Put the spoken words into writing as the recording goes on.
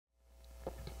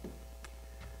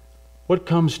What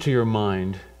comes to your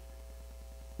mind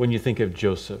when you think of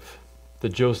Joseph, the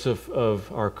Joseph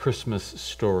of our Christmas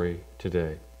story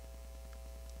today?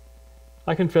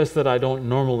 I confess that I don't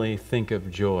normally think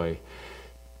of joy.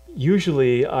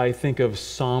 Usually I think of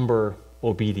somber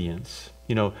obedience,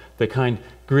 the kind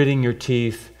gritting your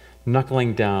teeth,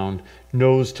 knuckling down,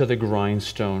 nose to the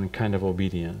grindstone kind of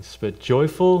obedience. But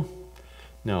joyful?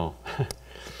 No.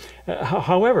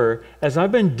 However, as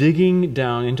I've been digging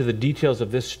down into the details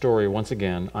of this story once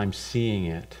again, I'm seeing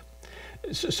it.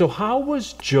 So how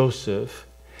was Joseph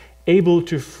able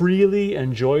to freely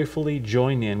and joyfully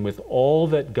join in with all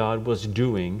that God was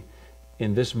doing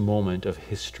in this moment of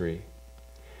history?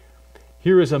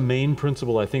 Here is a main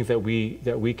principle I think that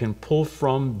we can pull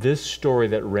from this story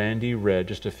that Randy read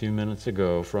just a few minutes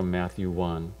ago from Matthew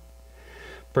 1.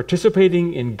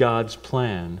 Participating in God's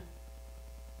plan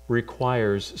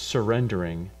requires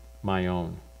surrendering my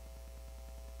own.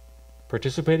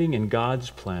 Participating in God's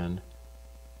plan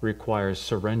requires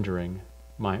surrendering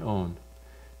my own.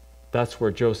 That's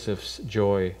where Joseph's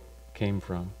joy came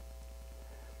from.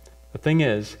 The thing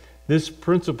is, this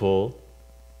principle,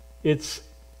 it's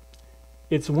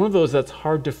one of those that's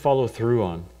hard to follow through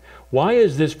on. Why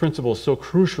is this principle so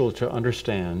crucial to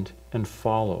understand and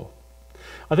follow?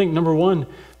 I think, number one,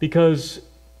 because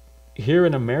here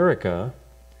in America,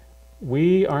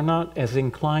 we are not as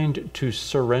inclined to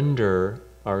surrender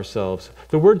ourselves.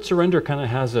 The word surrender kind of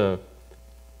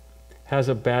has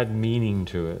a bad meaning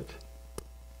to it.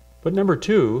 But number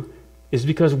two is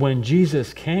because when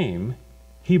Jesus came,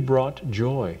 he brought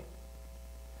joy.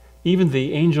 Even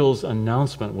the angel's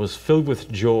announcement was filled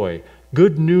with joy,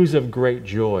 good news of great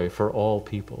joy for all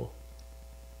people.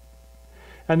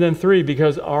 And then three,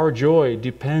 because our joy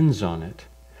depends on it.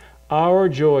 Our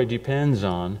joy depends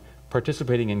on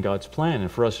participating in God's plan. And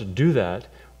for us to do that,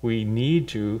 we need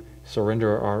to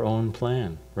surrender our own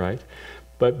plan, right?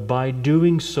 But by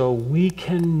doing so, we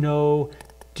can know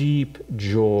deep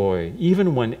joy,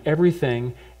 even when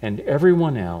everything and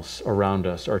everyone else around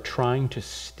us are trying to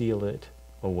steal it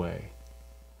away.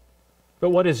 But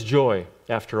what is joy,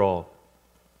 after all?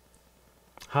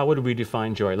 How would we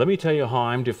define joy? Let me tell you how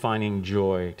I'm defining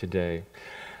joy today.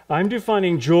 I'm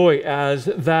defining joy as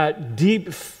that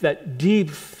deep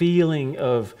feeling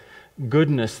of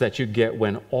goodness that you get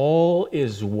when all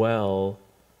is well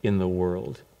in the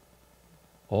world.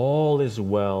 All is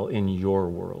well in your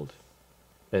world,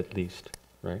 at least,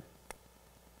 right?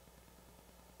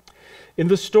 In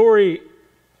the story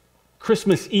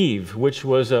Christmas Eve, which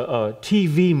was a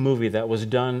TV movie that was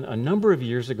done a number of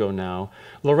years ago now,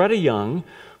 Loretta Young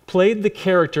played the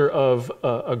character of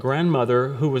a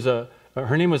grandmother who was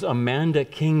her name was Amanda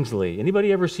Kingsley.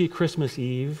 Anybody ever see Christmas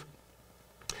Eve?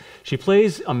 She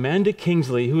plays Amanda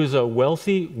Kingsley, who is a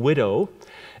wealthy widow,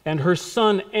 and her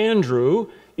son Andrew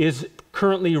is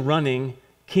currently running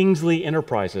Kingsley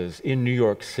Enterprises in New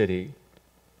York City.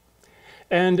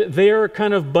 And they are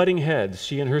kind of butting heads,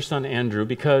 she and her son Andrew,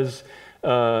 because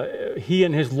he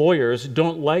and his lawyers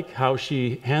don't like how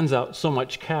she hands out so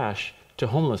much cash to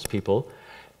homeless people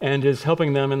and is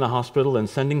helping them in the hospital and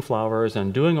sending flowers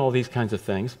and doing all these kinds of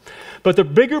things. But the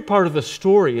bigger part of the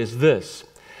story is this.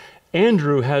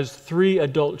 Andrew has 3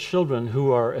 adult children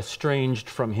who are estranged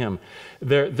from him.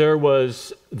 There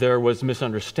was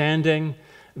misunderstanding,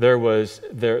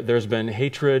 there's been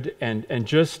hatred and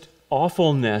just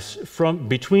awfulness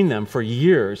between them for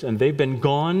years, and they've been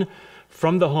gone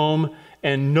from the home,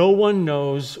 and no one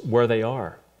knows where they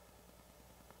are.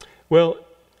 Well,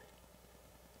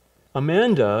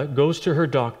 Amanda goes to her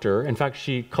doctor. In fact,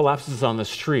 she collapses on the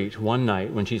street one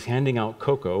night when she's handing out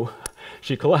cocoa.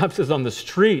 She collapses on the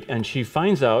street, and she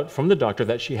finds out from the doctor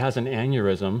that she has an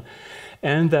aneurysm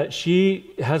and that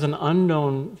she has an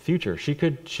unknown future. She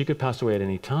could pass away at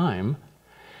any time.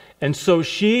 And so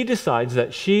she decides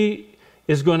that she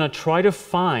is going to try to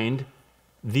find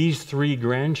these 3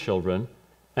 grandchildren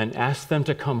and ask them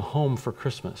to come home for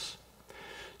Christmas.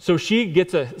 So she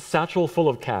gets a satchel full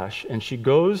of cash, and she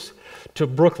goes to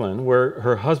Brooklyn, where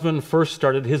her husband first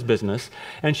started his business,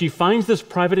 and she finds this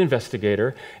private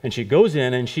investigator, and she goes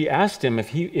in and she asks him if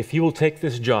he will take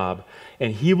this job,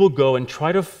 and he will go and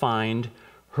try to find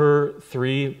her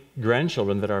 3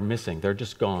 grandchildren that are missing. They're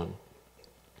just gone.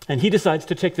 And he decides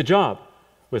to take the job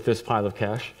with this pile of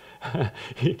cash.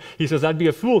 He says, I'd be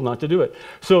a fool not to do it.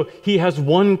 So he has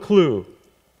one clue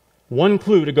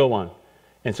to go on.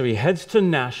 And so he heads to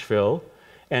Nashville,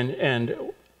 and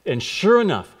sure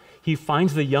enough, he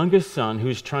finds the youngest son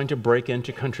who's trying to break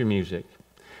into country music.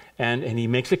 And he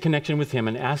makes a connection with him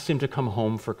and asks him to come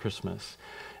home for Christmas.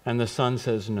 And the son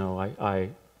says, no,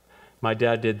 my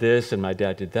dad did this and my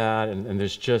dad did that, and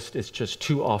it's just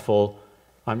too awful.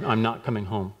 I'm not coming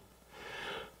home.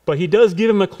 But he does give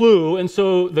him a clue, and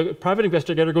so the private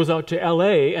investigator goes out to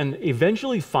LA and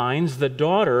eventually finds the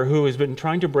daughter who has been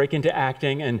trying to break into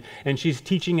acting, and she's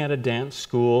teaching at a dance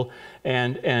school,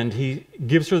 and he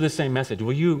gives her the same message.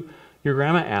 Your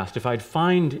grandma asked if I'd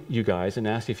find you guys and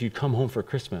asked if you'd come home for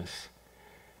Christmas.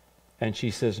 And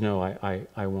she says, no,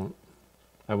 I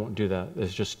won't do that.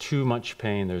 There's just too much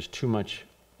pain. There's too much,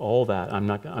 all that. I'm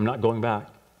not going back.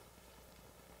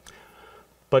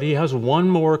 But he has one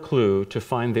more clue to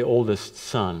find the oldest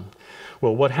son.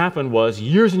 Well, what happened was,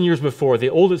 years and years before, the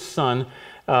oldest son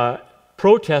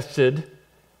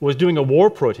was doing a war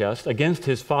protest against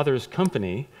his father's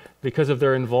company because of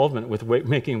their involvement with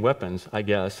making weapons, I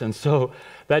guess. And so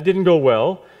that didn't go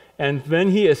well. And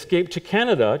then he escaped to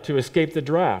Canada to escape the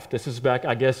draft. This is back,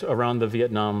 I guess, around the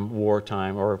Vietnam War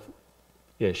time, or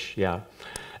ish, yeah.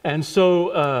 And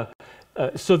so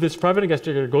this private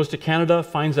investigator goes to Canada,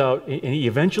 finds out, and he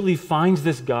eventually finds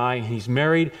this guy. He's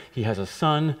married, he has a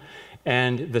son,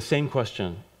 and the same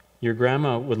question, your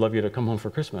grandma would love you to come home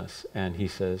for Christmas. And he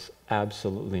says,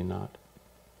 absolutely not.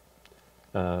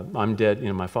 I'm dead,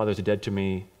 my father's dead to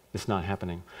me, it's not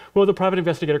happening. Well, the private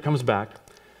investigator comes back.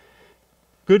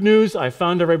 Good news, I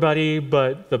found everybody,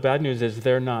 but the bad news is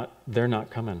they're not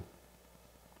coming.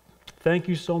 Thank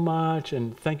you so much,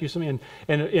 and thank you so much.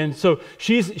 And so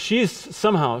she's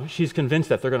convinced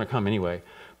that they're going to come anyway.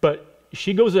 But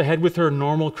she goes ahead with her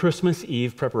normal Christmas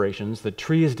Eve preparations. The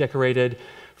tree is decorated,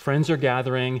 friends are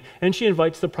gathering, and she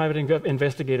invites the private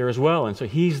investigator as well. And so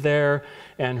he's there,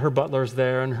 and her butler's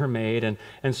there, and her maid,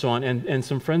 and so on, and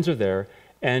some friends are there.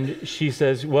 And she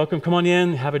says, welcome, come on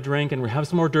in, have a drink, and we have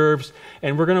some hors d'oeuvres,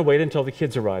 and we're going to wait until the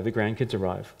kids arrive, the grandkids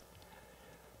arrive.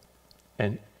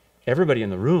 And everybody in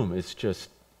the room is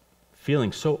just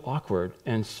feeling so awkward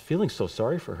and feeling so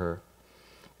sorry for her.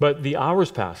 But the hours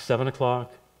pass, 7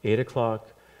 o'clock, 8 o'clock,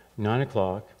 9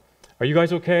 o'clock. Are you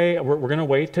guys okay? We're going to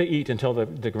wait to eat until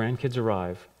the grandkids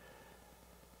arrive.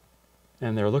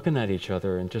 And they're looking at each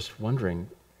other and just wondering,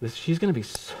 she's going to be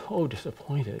so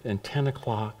disappointed. And 10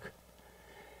 o'clock,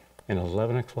 and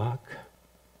 11 o'clock,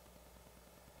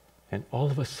 and all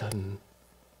of a sudden,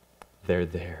 they're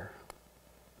there.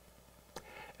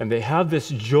 And they have this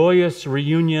joyous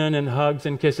reunion and hugs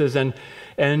and kisses,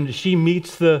 and she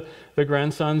meets the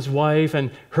grandson's wife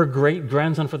and her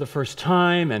great-grandson for the first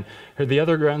time, and the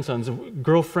other grandson's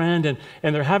girlfriend,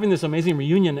 and they're having this amazing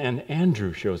reunion, and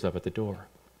Andrew shows up at the door.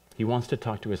 He wants to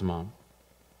talk to his mom.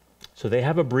 So they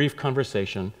have a brief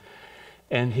conversation,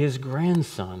 and his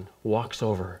grandson walks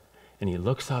over, and he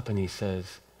looks up and he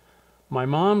says, my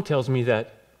mom tells me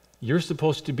that you're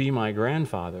supposed to be my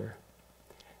grandfather.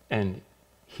 And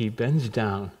he bends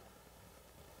down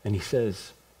and he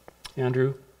says,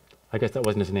 Andrew, I guess that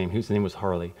wasn't his name. His name was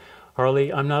Harley.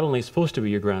 Harley, I'm not only supposed to be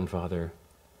your grandfather,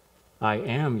 I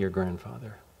am your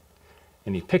grandfather.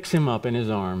 And he picks him up in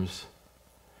his arms,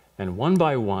 and one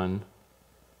by one,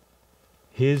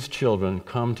 his children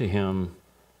come to him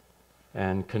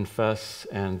and confess,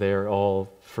 and they're all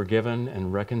forgiven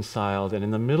and reconciled. And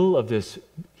in the middle of this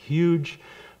huge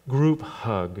group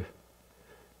hug,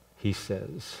 he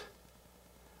says,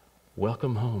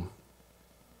 welcome home.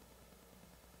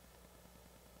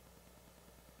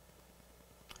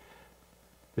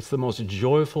 It's the most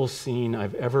joyful scene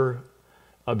I've ever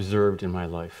observed in my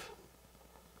life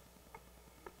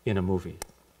in a movie.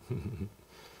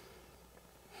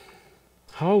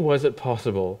 How was it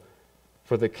possible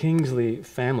for the Kingsley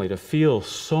family to feel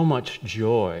so much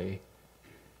joy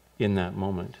in that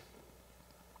moment?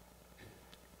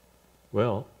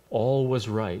 Well, all was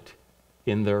right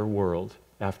in their world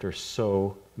after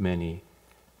so many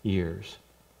years.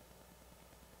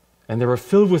 And they were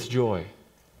filled with joy.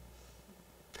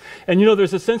 And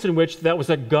there's a sense in which that was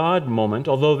a God moment,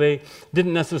 although they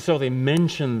didn't necessarily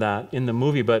mention that in the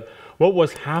movie, but what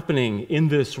was happening in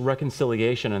this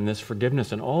reconciliation and this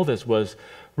forgiveness and all this was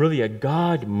really a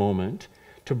God moment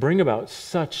to bring about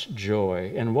such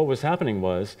joy. And what was happening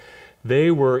was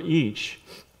they were each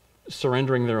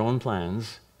surrendering their own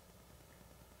plans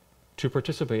to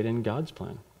participate in God's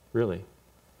plan, really.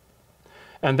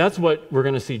 And that's what we're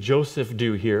going to see Joseph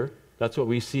do here. That's what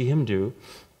we see him do,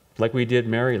 like we did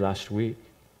Mary last week.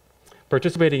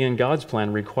 Participating in God's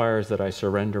plan requires that I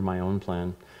surrender my own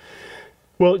plan.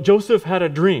 Well, Joseph had a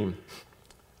dream,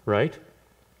 right?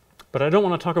 But I don't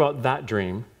want to talk about that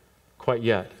dream quite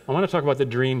yet. I want to talk about the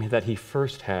dream that he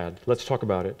first had. Let's talk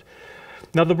about it.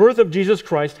 Now, the birth of Jesus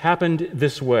Christ happened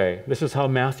this way. This is how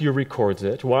Matthew records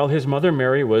it. While his mother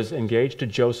Mary was engaged to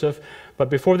Joseph, but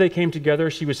before they came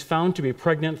together, she was found to be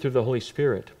pregnant through the Holy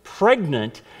Spirit.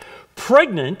 Pregnant?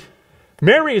 Pregnant?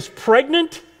 Mary is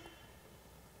pregnant?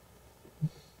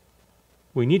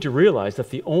 we need to realize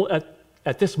that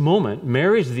at this moment,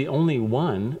 Mary's the only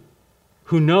one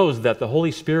who knows that the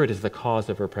Holy Spirit is the cause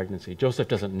of her pregnancy. Joseph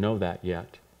doesn't know that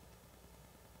yet.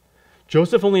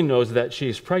 Joseph only knows that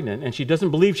she's pregnant, and she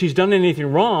doesn't believe she's done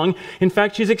anything wrong. In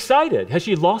fact, she's excited. Has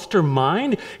she lost her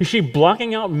mind? Is she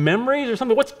blocking out memories or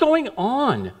something? What's going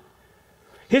on?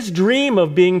 His dream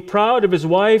of being proud of his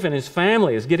wife and his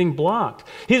family is getting blocked.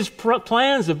 His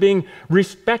plans of being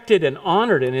respected and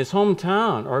honored in his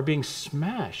hometown are being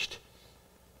smashed.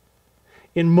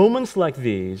 In moments like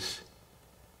these,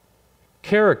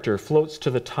 character floats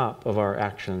to the top of our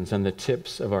actions and the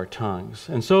tips of our tongues.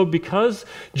 And so because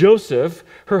Joseph,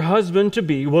 her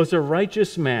husband-to-be, was a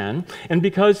righteous man, and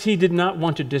because he did not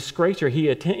want to disgrace her, he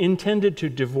intended to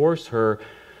divorce her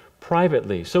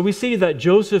privately. So we see that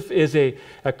Joseph is a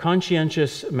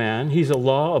conscientious man. He's a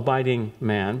law-abiding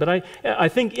man. But I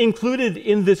think included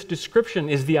in this description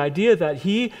is the idea that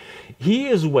he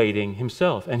is waiting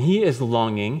himself, and he is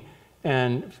longing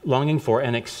for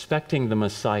and expecting the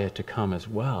Messiah to come as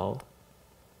well.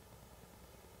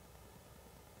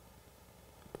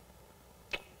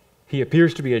 He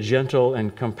appears to be a gentle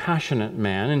and compassionate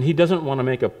man, and he doesn't want to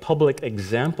make a public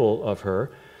example of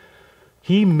her.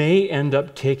 He may end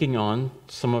up taking on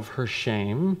some of her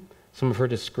shame, some of her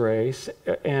disgrace,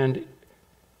 and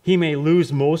he may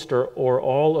lose most or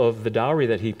all of the dowry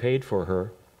that he paid for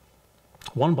her.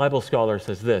 One Bible scholar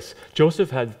says this: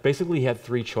 Joseph had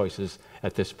three choices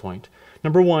at this point.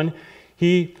 Number one,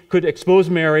 he could expose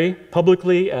Mary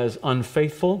publicly as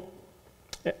unfaithful.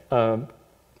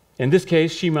 In this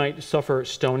case, she might suffer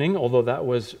stoning, although that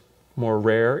was more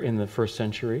rare in the first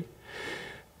century.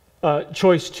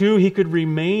 Choice two, he could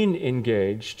remain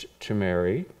engaged to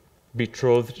Mary,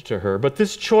 betrothed to her. But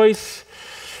this choice,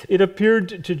 it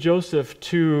appeared to Joseph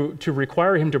to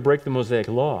require him to break the Mosaic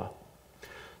law.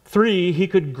 Three, he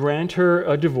could grant her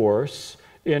a divorce,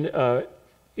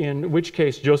 in which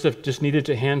case Joseph just needed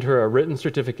to hand her a written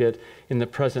certificate in the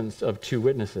presence of two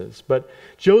witnesses. But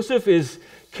Joseph is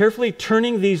carefully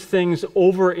turning these things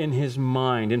over in his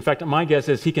mind. In fact, my guess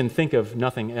is he can think of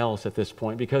nothing else at this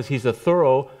point because he's a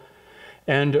thorough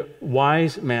and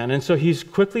wise man. And so he's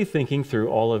quickly thinking through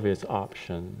all of his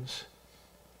options.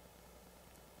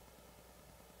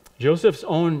 Joseph's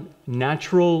own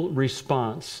natural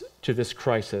response to this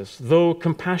crisis, though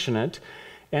compassionate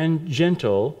and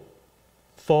gentle,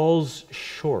 falls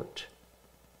short.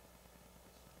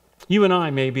 You and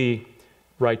I may be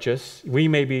righteous, we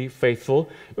may be faithful,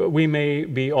 we may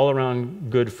be all around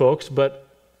good folks, but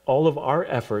all of our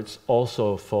efforts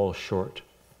also fall short.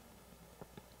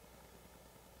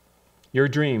 Your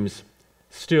dreams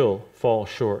still fall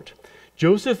short.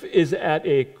 Joseph is at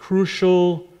a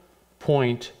crucial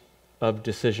point of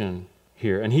decision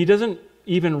here, and he doesn't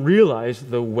even realize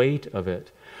the weight of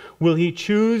it. Will he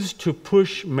choose to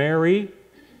push Mary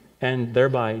and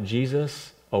thereby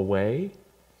Jesus away?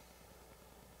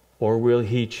 Or will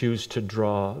he choose to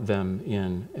draw them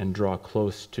in and draw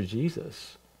close to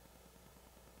Jesus?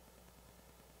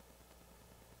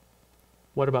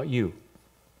 What about you?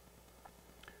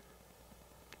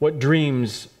 What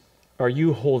dreams are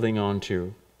you holding on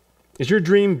to? Is your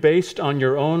dream based on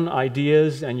your own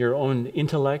ideas and your own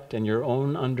intellect and your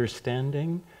own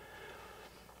understanding?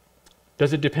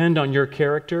 Does it depend on your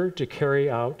character to carry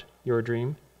out your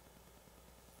dream?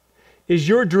 Is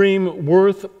your dream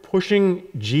worth pushing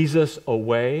Jesus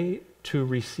away to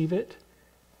receive it?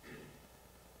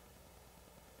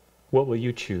 What will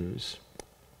you choose?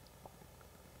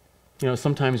 You know,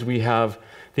 sometimes we have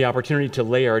the opportunity to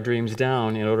lay our dreams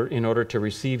down in order to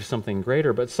receive something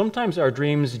greater, but sometimes our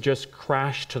dreams just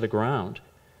crash to the ground.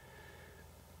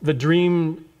 The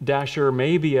dream dasher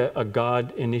may be a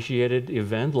God-initiated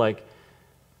event, like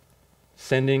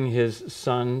sending his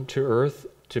son to earth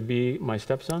to be my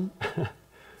stepson,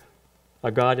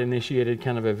 a God-initiated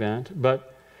kind of event.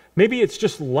 But maybe it's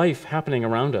just life happening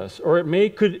around us, or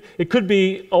it could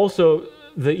be also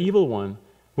the evil one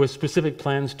with specific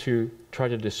plans to try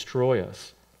to destroy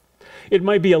us. It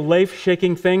might be a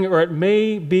life-shaking thing, or it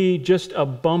may be just a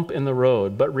bump in the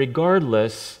road. But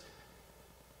regardless,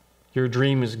 your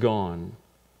dream is gone.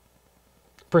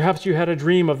 Perhaps you had a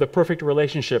dream of the perfect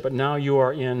relationship, but now you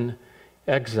are in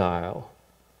exile.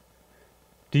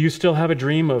 Do you still have a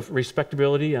dream of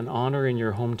respectability and honor in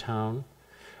your hometown?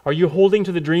 Are you holding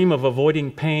to the dream of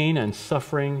avoiding pain and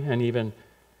suffering and even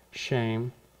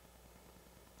shame?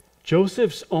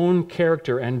 Joseph's own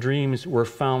character and dreams were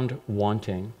found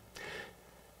wanting.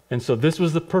 And so this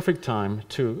was the perfect time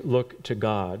to look to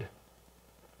God.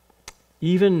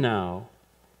 Even now,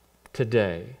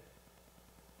 today,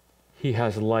 he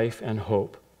has life and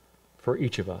hope for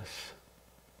each of us.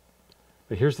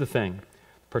 But here's the thing.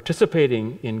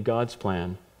 Participating in God's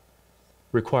plan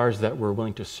requires that we're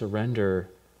willing to surrender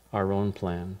our own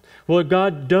plan. Well,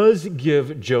 God does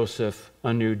give Joseph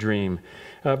a new dream.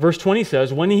 Verse 20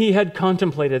 says, when he had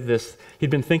contemplated this, he'd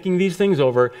been thinking these things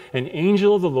over, an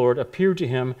angel of the Lord appeared to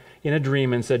him in a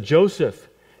dream and said, Joseph,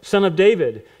 son of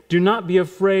David, do not be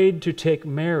afraid to take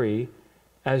Mary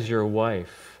as your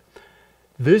wife.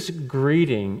 This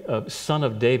greeting of son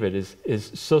of David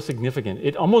is so significant.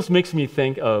 It almost makes me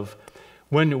think of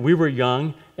when we were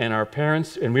young and our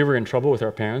parents, and we were in trouble with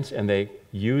our parents, and they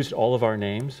used all of our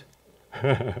names.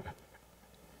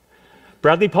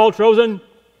 Bradley Paul Trosen.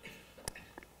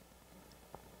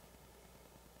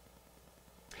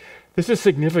 This is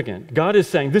significant. God is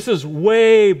saying, this is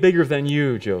way bigger than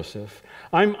you, Joseph.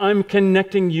 I'm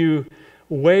connecting you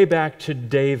way back to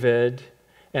David,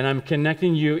 and I'm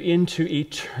connecting you into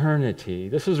eternity.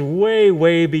 This is way,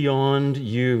 way beyond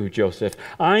you, Joseph.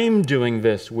 I'm doing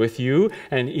this with you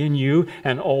and in you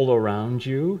and all around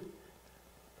you.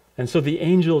 And so the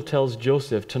angel tells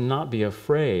Joseph to not be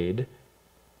afraid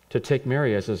to take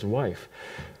Mary as his wife.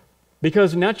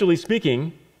 Because naturally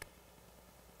speaking,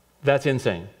 that's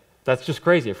insane. That's just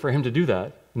crazy for him to do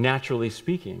that, naturally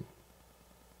speaking.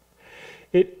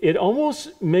 It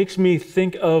almost makes me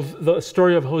think of the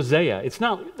story of Hosea. It's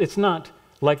not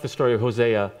like the story of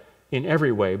Hosea in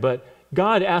every way, but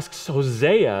God asks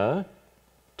Hosea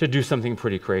to do something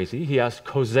pretty crazy. He asked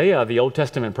Hosea, the Old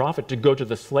Testament prophet, to go to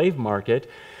the slave market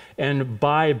and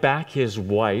buy back his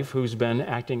wife, who's been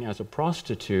acting as a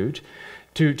prostitute,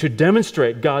 to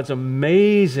demonstrate God's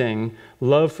amazing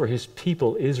love for his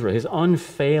people Israel, his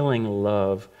unfailing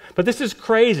love. But this is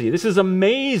crazy. This is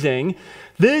amazing.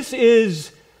 This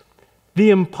is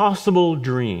the impossible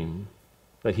dream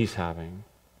that he's having.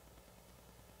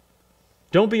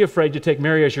 Don't be afraid to take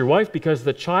Mary as your wife, because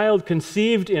the child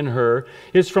conceived in her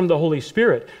is from the Holy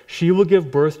Spirit. She will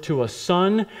give birth to a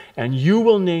son, and you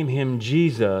will name him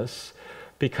Jesus,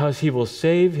 because he will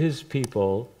save his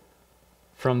people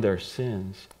from their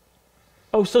sins.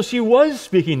 Oh, so she was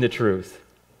speaking the truth.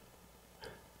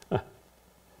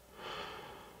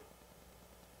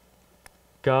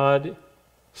 God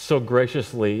so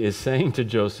graciously is saying to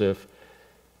Joseph,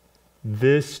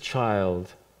 this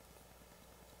child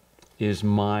is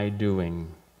my doing.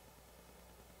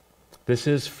 This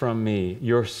is from me.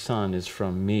 Your son is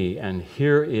from me, and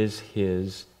here is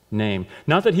his name.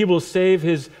 Not that he will save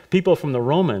his people from the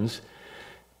Romans.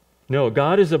 No,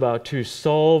 God is about to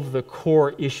solve the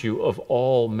core issue of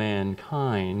all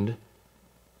mankind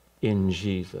in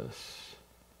Jesus.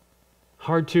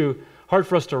 Hard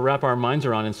for us to wrap our minds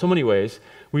around in so many ways.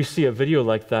 We see a video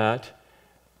like that.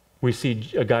 We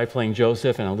see a guy playing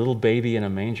Joseph and a little baby in a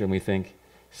manger, and we think,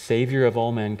 Savior of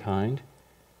all mankind,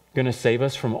 going to save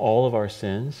us from all of our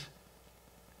sins?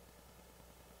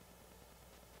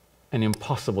 An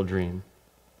impossible dream.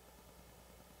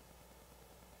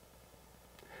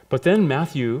 But then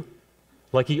Matthew,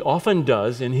 like he often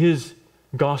does in his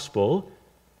gospel,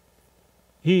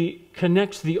 he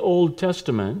connects the Old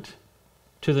Testament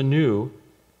to the New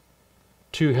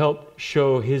to help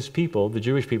show his people, the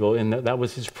Jewish people, and that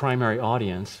was his primary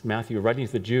audience, Matthew writing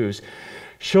to the Jews,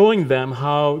 showing them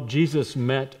how Jesus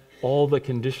met all the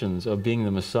conditions of being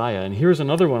the Messiah. And here's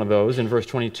another one of those in verse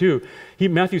 22.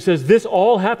 Matthew says, this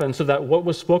all happened so that what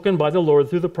was spoken by the Lord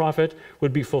through the prophet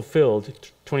would be fulfilled.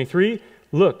 23,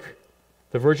 look,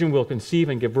 the virgin will conceive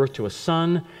and give birth to a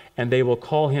son, and they will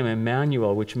call him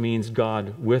Emmanuel, which means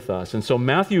God with us. And so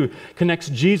Matthew connects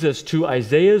Jesus to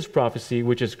Isaiah's prophecy,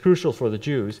 which is crucial for the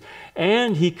Jews,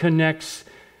 and he connects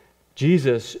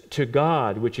Jesus to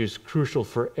God, which is crucial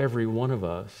for every one of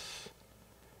us.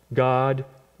 God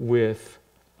with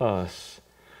us,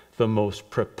 the most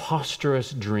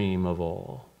preposterous dream of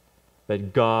all,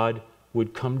 that God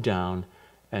would come down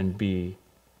and be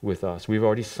with us. We've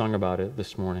already sung about it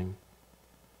this morning.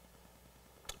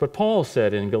 But Paul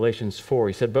said in Galatians 4,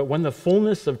 he said, but when the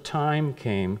fullness of time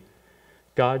came,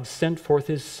 God sent forth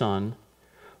his Son,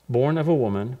 born of a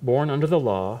woman, born under the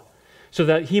law, so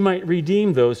that he might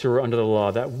redeem those who were under the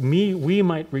law, that we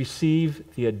might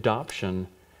receive the adoption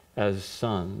as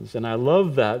sons. And I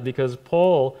love that because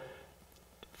Paul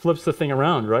flips the thing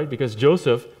around, right? Because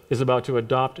Joseph is about to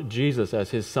adopt Jesus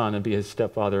as his son and be his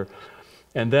stepfather.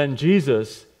 And then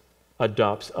Jesus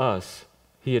adopts us.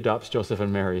 He adopts Joseph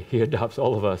and Mary. He adopts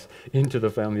all of us into the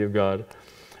family of God.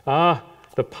 Ah,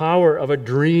 the power of a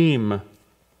dream.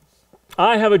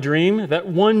 I have a dream that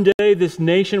one day this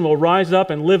nation will rise up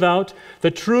and live out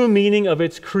the true meaning of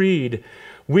its creed.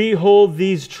 We hold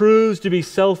these truths to be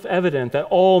self-evident, that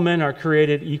all men are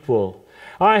created equal.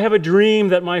 I have a dream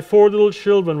that my 4 little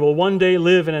children will one day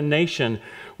live in a nation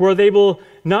where they will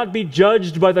not be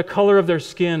judged by the color of their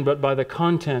skin, but by the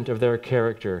content of their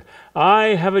character.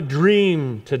 I have a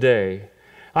dream today.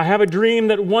 I have a dream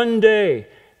that one day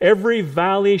every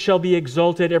valley shall be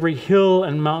exalted, every hill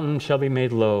and mountain shall be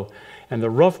made low, and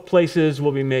the rough places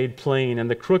will be made plain, and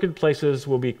the crooked places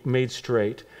will be made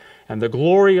straight. And the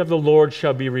glory of the Lord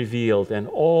shall be revealed, and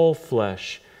all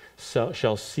flesh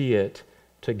shall see it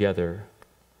together.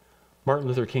 Martin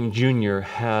Luther King Jr.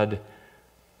 had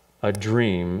a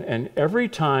dream, and every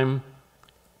time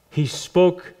he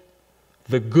spoke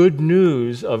the good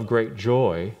news of great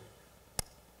joy,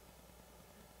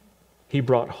 he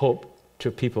brought hope to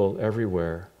people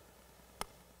everywhere.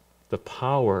 The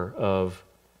power of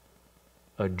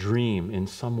a dream in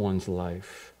someone's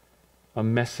life, a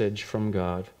message from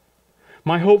God.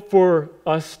 My hope for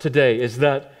us today is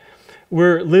that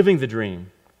we're living the dream,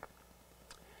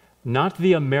 not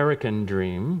the American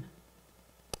dream,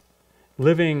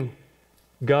 living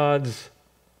God's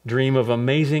dream of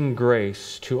amazing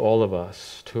grace to all of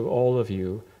us, to all of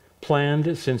you,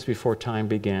 planned since before time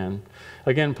began.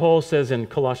 Again, Paul says in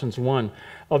Colossians 1,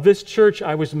 "Of this church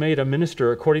I was made a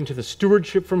minister according to the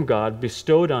stewardship from God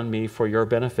bestowed on me for your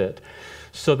benefit,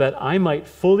 so that I might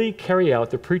fully carry out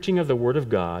the preaching of the word of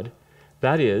God,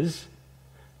 that is,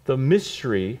 the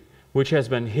mystery which has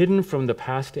been hidden from the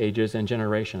past ages and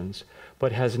generations,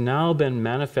 but has now been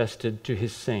manifested to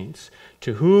his saints,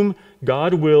 to whom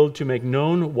God willed to make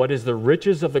known what is the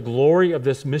riches of the glory of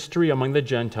this mystery among the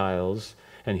Gentiles."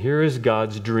 And here is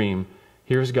God's dream.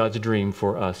 Here's God's dream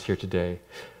for us here today.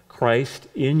 Christ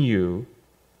in you,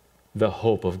 the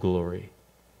hope of glory.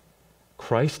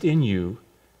 Christ in you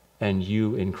and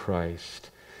you in Christ.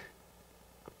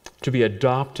 To be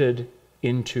adopted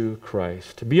into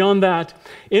Christ. Beyond that,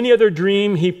 any other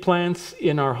dream he plants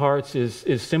in our hearts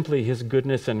is simply his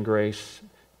goodness and grace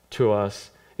to us.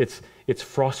 It's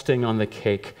frosting on the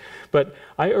cake. But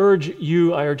I urge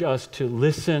us to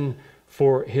listen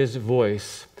for his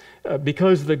voice,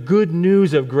 because the good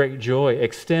news of great joy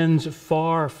extends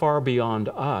far, far beyond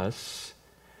us.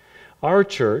 Our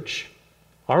church,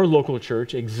 our local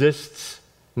church, exists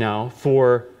now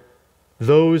for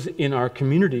those in our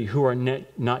community who are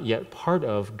not yet part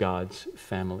of God's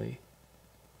family.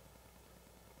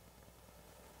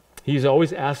 He's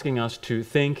always asking us to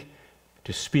think,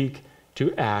 to speak,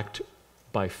 to act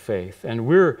by faith. And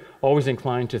we're always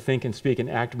inclined to think and speak and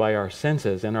act by our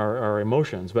senses and our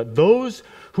emotions. But those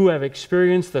who have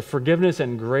experienced the forgiveness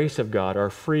and grace of God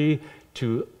are free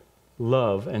to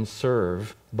love and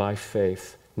serve by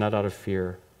faith, not out of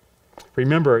fear.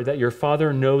 Remember that your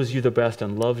Father knows you the best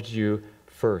and loved you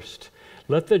first.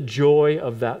 Let the joy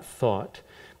of that thought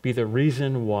be the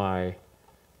reason why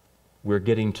we're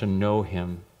getting to know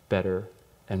him better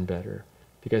and better,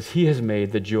 because he has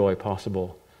made the joy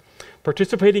possible.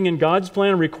 Participating in God's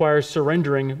plan requires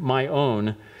surrendering my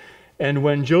own. And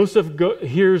when Joseph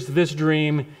hears this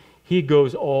dream, he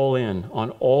goes all in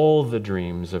on all the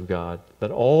dreams of God,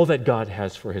 all that God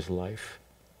has for his life.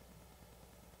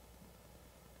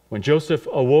 When Joseph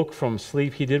awoke from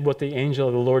sleep, he did what the angel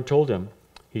of the Lord told him.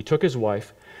 He took his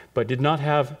wife, but did not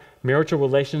have marital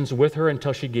relations with her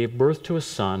until she gave birth to a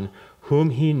son,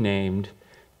 whom he named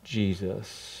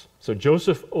Jesus. So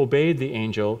Joseph obeyed the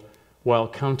angel while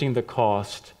counting the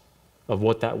cost of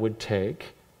what that would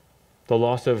take. The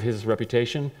loss of his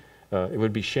reputation, it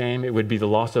would be shame, it would be the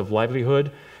loss of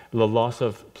livelihood, the loss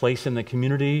of place in the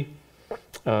community,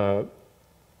 a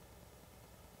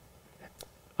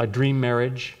dream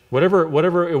marriage,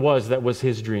 whatever it was that was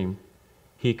his dream.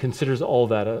 He considers all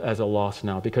that as a loss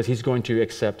now because he's going to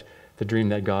accept the dream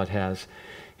that God has.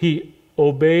 He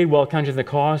obeyed while counting the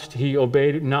cost. He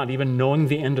obeyed not even knowing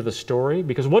the end of the story,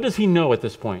 because what does he know at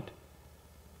this point?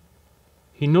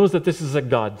 He knows that this is a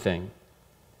God thing.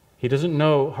 He doesn't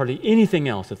know hardly anything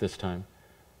else at this time,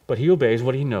 but he obeys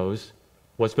what he knows,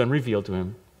 what's been revealed to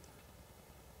him.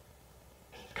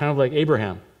 Kind of like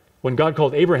Abraham. When God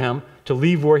called Abraham to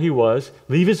leave where he was,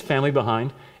 leave his family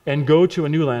behind, and go to a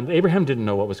new land, Abraham didn't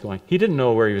know what was going. He didn't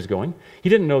know where he was going. He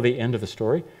didn't know the end of the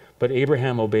story, but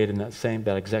Abraham obeyed in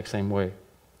that exact same way.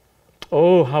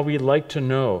 Oh, how we'd like to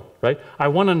know, right? I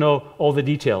want to know all the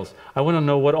details. I want to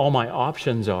know what all my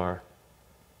options are.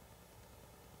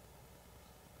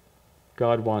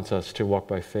 God wants us to walk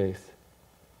by faith.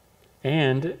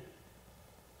 And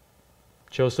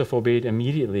Joseph obeyed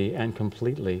immediately and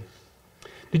completely.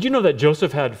 Did you know that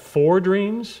Joseph had 4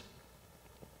 dreams?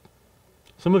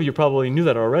 Some of you probably knew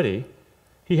that already.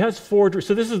 He has 4 dreams.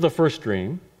 So this is the first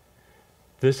dream.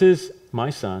 This is my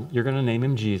son. You're going to name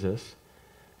him Jesus.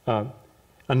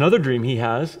 Another dream he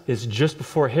has is just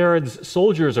before Herod's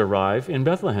soldiers arrive in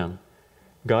Bethlehem.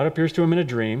 God appears to him in a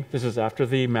dream. This is after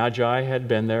the Magi had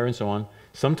been there and so on.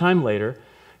 Sometime later,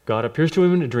 God appears to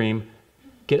him in a dream,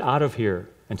 get out of here.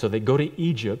 And so they go to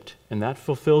Egypt, and that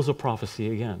fulfills a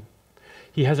prophecy again.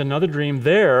 He has another dream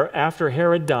there after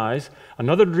Herod dies,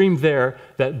 another dream there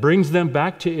that brings them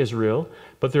back to Israel,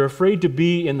 but they're afraid to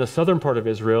be in the southern part of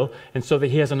Israel, and so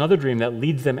he has another dream that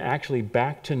leads them actually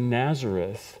back to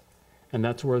Nazareth, and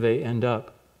that's where they end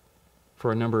up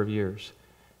for a number of years.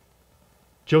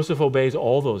 Joseph obeys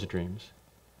all those dreams.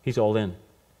 He's all in.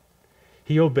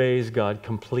 He obeys God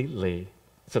completely.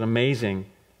 It's an amazing.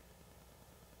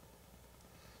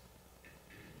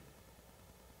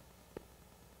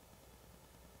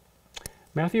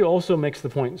 Matthew also makes the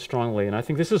point strongly, and I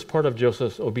think this is part of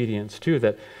Joseph's obedience too,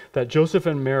 that Joseph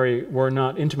and Mary were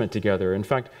not intimate together. In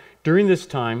fact, during this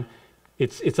time,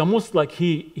 it's almost like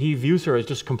he views her as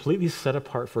just completely set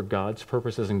apart for God's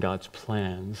purposes and God's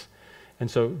plans. And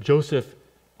so Joseph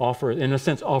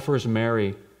offers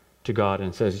Mary to God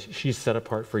and says, she's set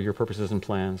apart for your purposes and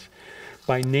plans.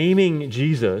 By naming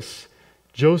Jesus,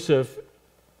 Joseph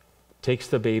takes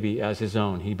the baby as his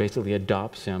own. He basically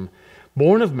adopts him.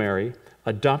 Born of Mary,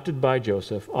 adopted by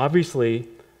Joseph, obviously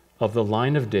of the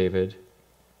line of David,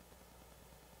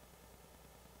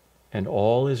 and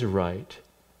all is right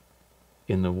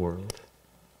in the world.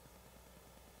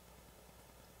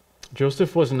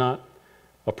 Joseph was not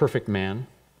a perfect man,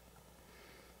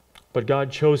 but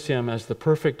God chose him as the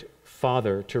perfect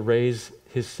father to raise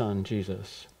his son,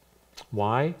 Jesus.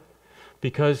 Why?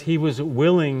 Because he was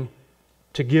willing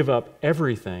to give up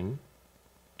everything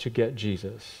to get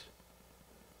Jesus.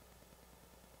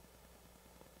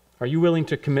 Are you willing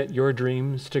to commit your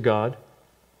dreams to God?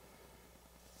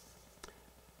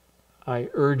 I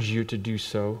urge you to do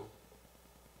so.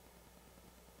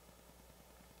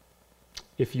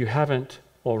 If you haven't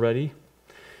already,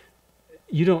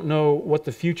 you don't know what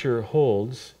the future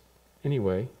holds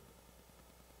anyway.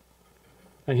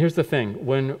 And here's the thing,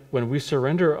 when we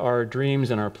surrender our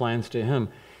dreams and our plans to Him,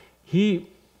 He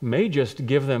may just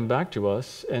give them back to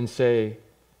us and say,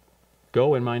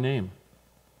 go in my name.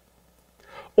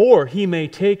 Or He may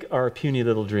take our puny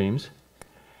little dreams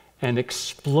and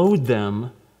explode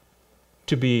them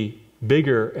to be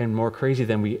bigger and more crazy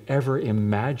than we ever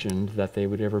imagined that they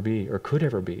would ever be or could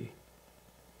ever be.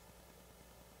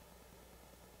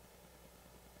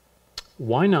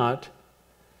 Why not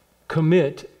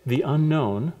commit the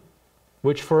unknown,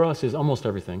 which for us is almost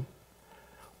everything?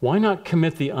 Why not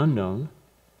commit the unknown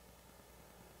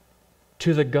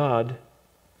to the God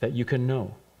that you can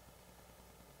know?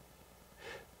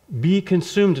 Be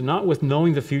consumed not with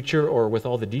knowing the future or with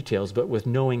all the details, but with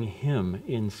knowing Him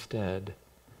instead.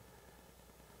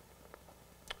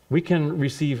 We can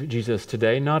receive Jesus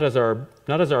today, not as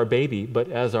our baby, but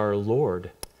as our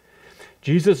Lord.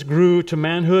 Jesus grew to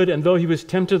manhood, and though He was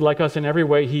tempted like us in every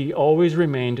way, He always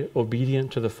remained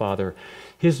obedient to the Father.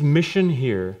 His mission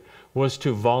here was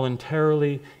to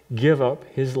voluntarily give up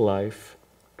His life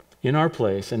in our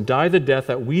place and die the death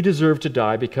that we deserve to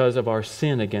die because of our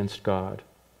sin against God.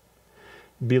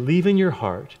 Believe in your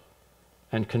heart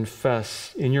and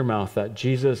confess in your mouth that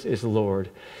Jesus is Lord.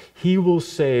 He will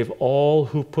save all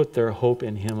who put their hope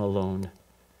in Him alone.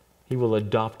 He will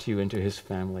adopt you into His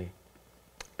family.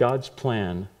 God's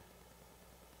plan,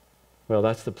 well,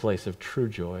 that's the place of true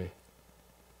joy.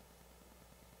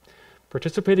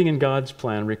 Participating in God's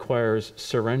plan requires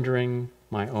surrendering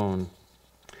my own.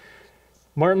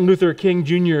 Martin Luther King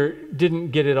Jr.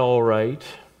 didn't get it all right.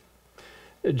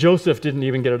 Joseph didn't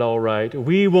even get it all right.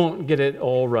 We won't get it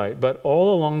all right. But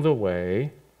all along the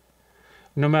way,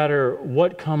 no matter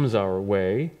what comes our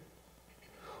way,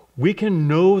 we can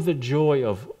know the joy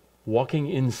of walking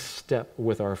in step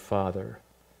with our Father.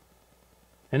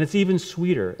 And it's even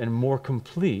sweeter and more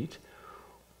complete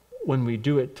when we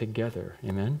do it together.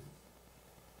 Amen?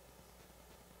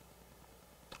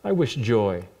 I wish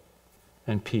joy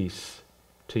and peace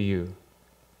to you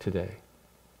today.